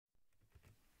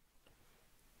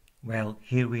Well,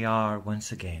 here we are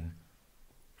once again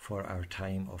for our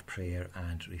time of prayer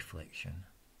and reflection.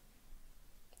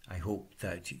 I hope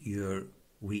that your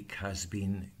week has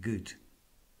been good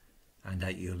and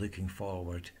that you're looking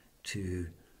forward to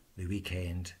the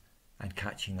weekend and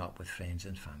catching up with friends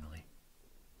and family.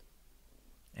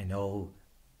 In all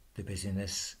the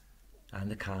busyness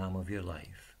and the calm of your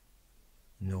life,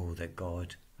 know that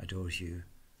God adores you,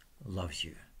 loves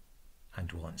you,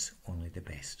 and wants only the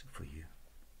best for you.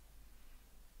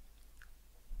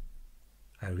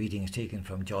 Our reading is taken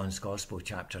from John's Gospel,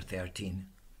 chapter 13,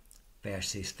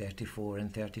 verses 34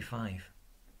 and 35.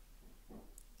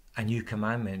 A new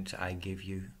commandment I give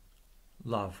you,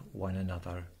 love one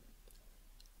another.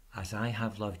 As I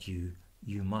have loved you,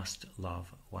 you must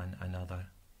love one another.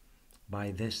 By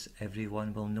this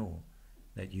everyone will know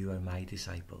that you are my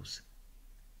disciples,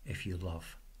 if you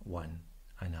love one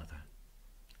another.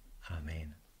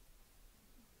 Amen.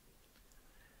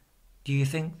 Do you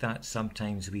think that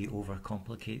sometimes we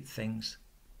overcomplicate things?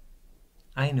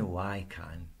 I know I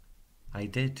can. I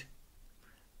did.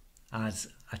 As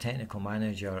a technical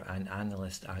manager and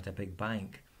analyst at a big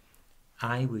bank,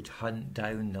 I would hunt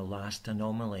down the last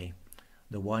anomaly,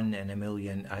 the 1 in a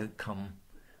million outcome.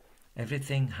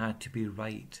 Everything had to be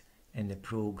right in the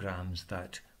programs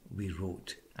that we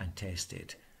wrote and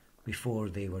tested before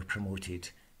they were promoted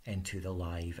into the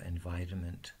live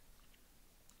environment.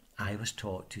 I was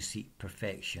taught to seek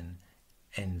perfection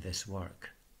in this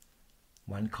work.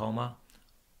 1 comma,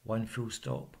 1 full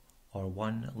stop, or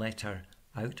 1 letter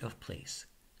out of place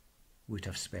would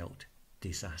have spelt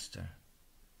disaster.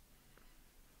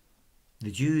 The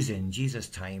Jews in Jesus'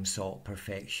 time sought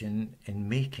perfection in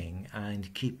making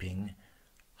and keeping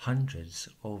hundreds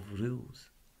of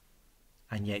rules.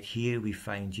 And yet here we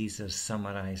find Jesus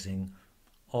summarizing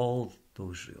all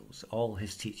those rules, all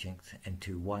his teachings,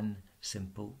 into one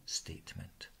simple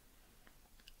statement.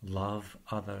 Love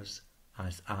others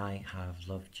as I have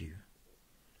loved you.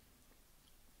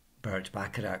 Burt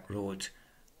Bacharach wrote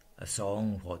a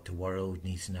song, What the World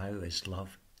Needs Now is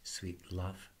Love, Sweet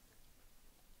Love.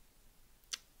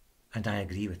 And I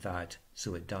agree with that,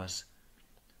 so it does.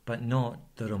 But not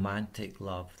the romantic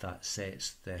love that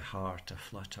sets the heart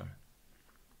aflutter.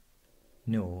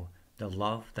 No, the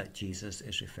love that Jesus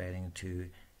is referring to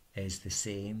is the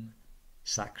same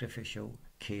sacrificial,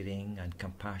 caring and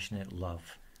compassionate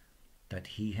love that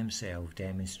he himself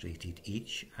demonstrated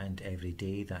each and every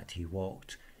day that he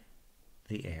walked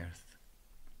the earth.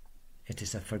 It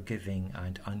is a forgiving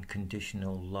and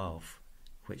unconditional love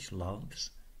which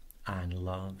loves and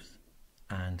loves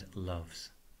and loves.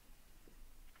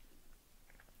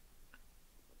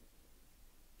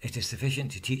 It is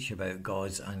sufficient to teach about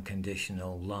God's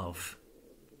unconditional love.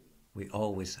 We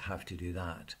always have to do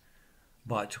that.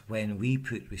 But when we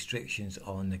put restrictions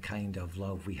on the kind of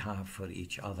love we have for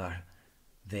each other,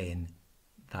 then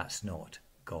that's not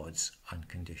God's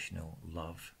unconditional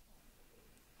love.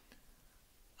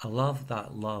 A love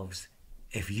that loves,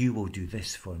 if you will do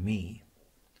this for me,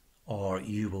 or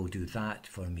you will do that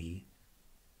for me,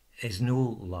 is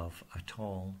no love at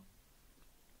all.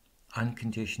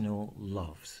 Unconditional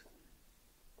loves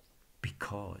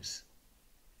because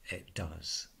it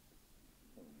does.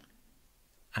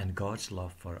 And God's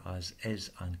love for us is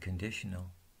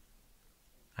unconditional,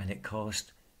 and it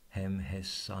cost him his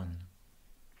son.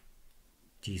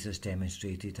 Jesus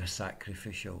demonstrated a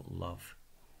sacrificial love.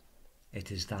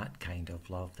 It is that kind of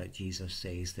love that Jesus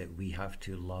says that we have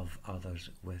to love others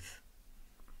with.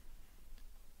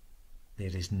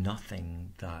 There is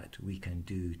nothing that we can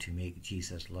do to make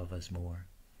Jesus love us more,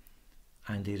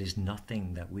 and there is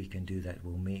nothing that we can do that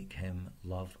will make him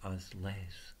love us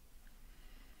less.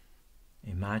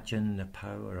 Imagine the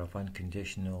power of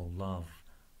unconditional love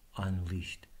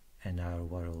unleashed in our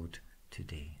world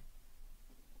today.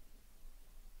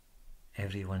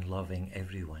 Everyone loving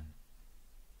everyone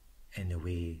in the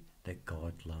way that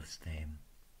God loves them.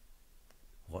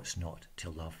 What's not to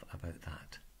love about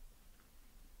that?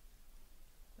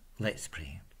 Let's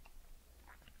pray.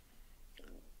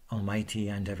 Almighty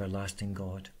and everlasting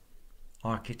God,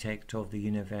 Architect of the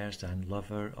universe and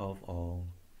lover of all,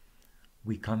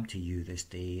 we come to you this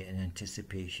day in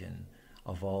anticipation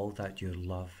of all that your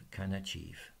love can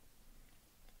achieve.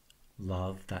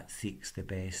 Love that seeks the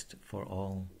best for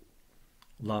all.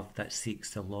 Love that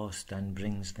seeks the lost and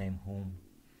brings them home.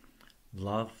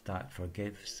 Love that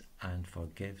forgives and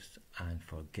forgives and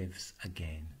forgives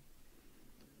again.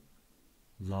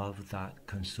 Love that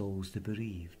consoles the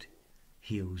bereaved,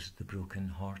 heals the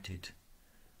broken-hearted,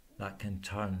 that can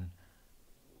turn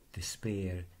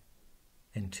despair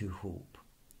into hope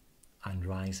and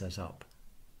rise us up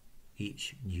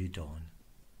each new dawn.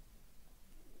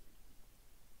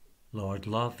 Lord,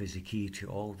 love is the key to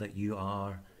all that you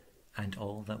are and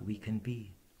all that we can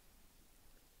be.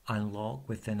 Unlock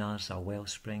within us a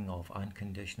wellspring of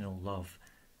unconditional love,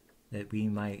 that we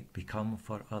might become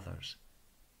for others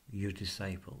your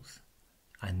disciples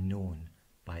and known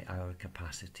by our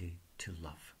capacity to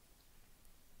love.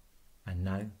 And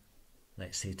now,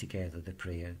 let's say together the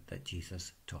prayer that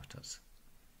Jesus taught us.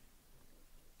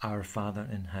 Our Father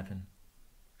in heaven,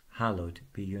 hallowed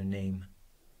be your name.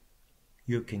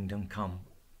 Your kingdom come,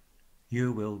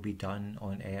 your will be done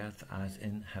on earth as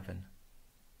in heaven.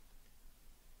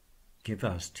 Give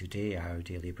us today our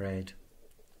daily bread.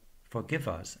 Forgive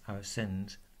us our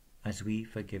sins as we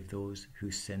forgive those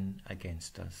who sin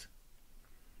against us.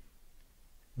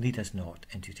 Lead us not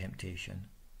into temptation,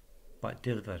 but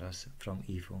deliver us from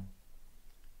evil.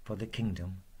 For the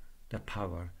kingdom, the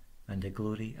power, and the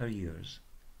glory are yours,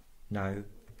 now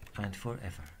and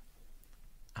forever.